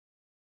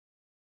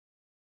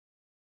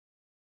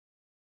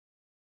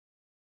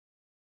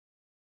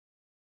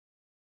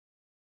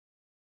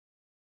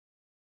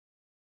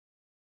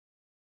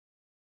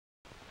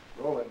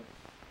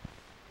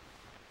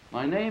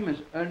My name is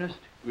Ernest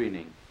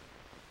Gruening.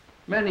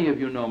 Many of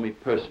you know me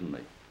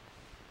personally.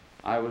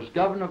 I was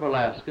governor of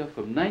Alaska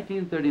from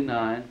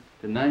 1939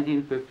 to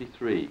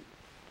 1953.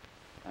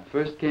 I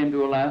first came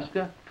to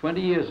Alaska 20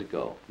 years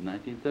ago, in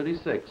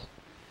 1936,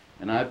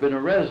 and I've been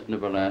a resident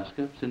of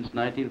Alaska since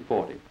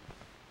 1940.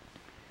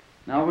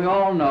 Now, we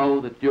all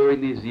know that during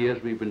these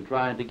years we've been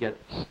trying to get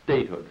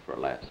statehood for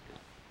Alaska.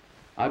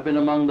 I've been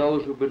among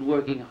those who've been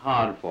working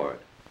hard for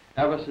it,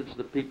 ever since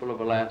the people of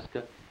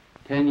Alaska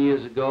 10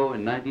 years ago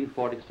in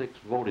 1946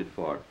 voted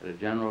for it at a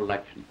general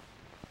election.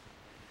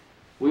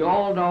 We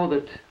all know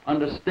that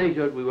under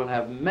statehood we will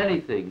have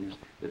many things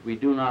that we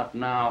do not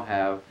now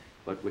have,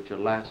 but which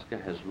Alaska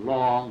has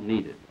long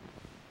needed.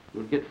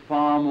 We'll get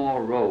far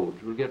more roads.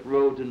 We'll get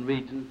roads in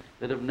regions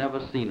that have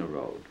never seen a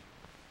road.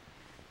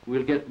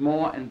 We'll get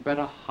more and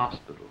better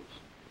hospitals.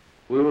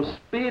 We will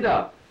speed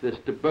up this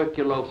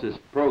tuberculosis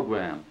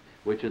program,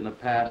 which in the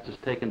past has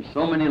taken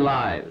so many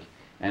lives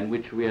and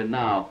which we are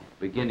now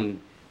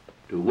beginning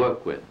to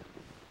work with.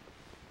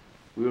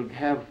 We'll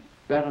have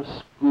better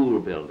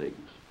school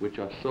buildings, which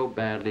are so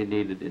badly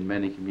needed in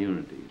many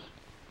communities.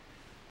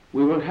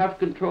 We will have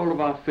control of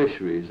our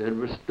fisheries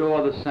and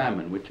restore the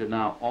salmon, which are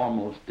now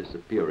almost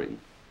disappearing.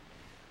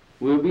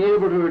 We'll be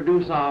able to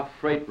reduce our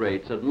freight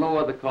rates and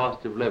lower the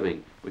cost of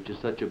living, which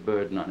is such a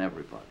burden on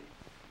everybody.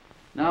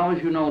 Now,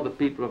 as you know, the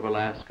people of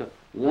Alaska,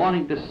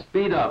 wanting to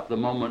speed up the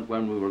moment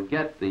when we will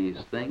get these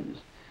things,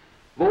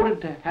 voted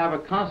to have a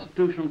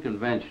constitutional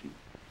convention,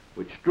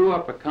 which drew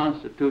up a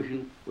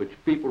constitution which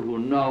people who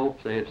know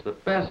say it's the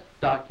best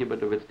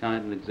document of its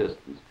kind in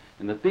existence,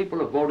 and the people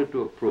have voted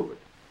to approve it.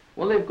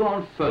 Well, they've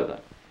gone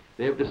further.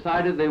 They have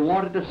decided they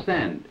wanted to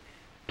send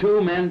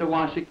 2 men to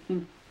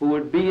Washington who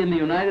would be in the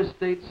United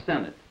States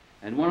Senate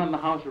and one in the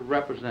House of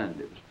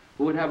Representatives,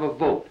 who would have a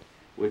vote,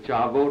 which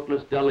our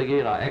voteless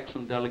delegate, our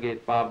excellent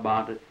delegate Bob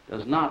Bartlett,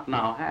 does not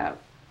now have.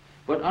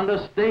 But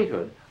under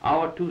statehood,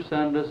 our 2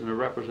 senators and a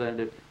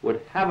representative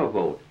would have a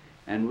vote,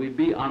 and we'd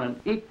be on an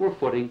equal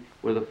footing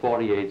with the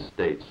 48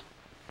 states.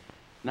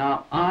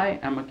 Now, I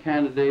am a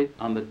candidate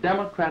on the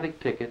Democratic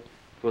ticket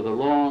for the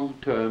long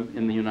term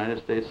in the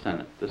United States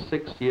Senate, the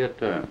 6-year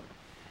term.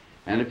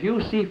 And if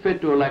you see fit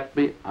to elect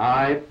me,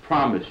 I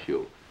promise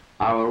you,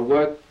 I will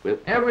work with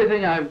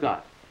everything I've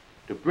got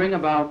to bring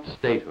about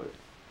statehood.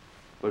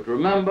 But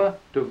remember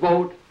to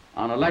vote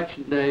on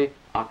Election Day,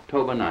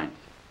 October 9th.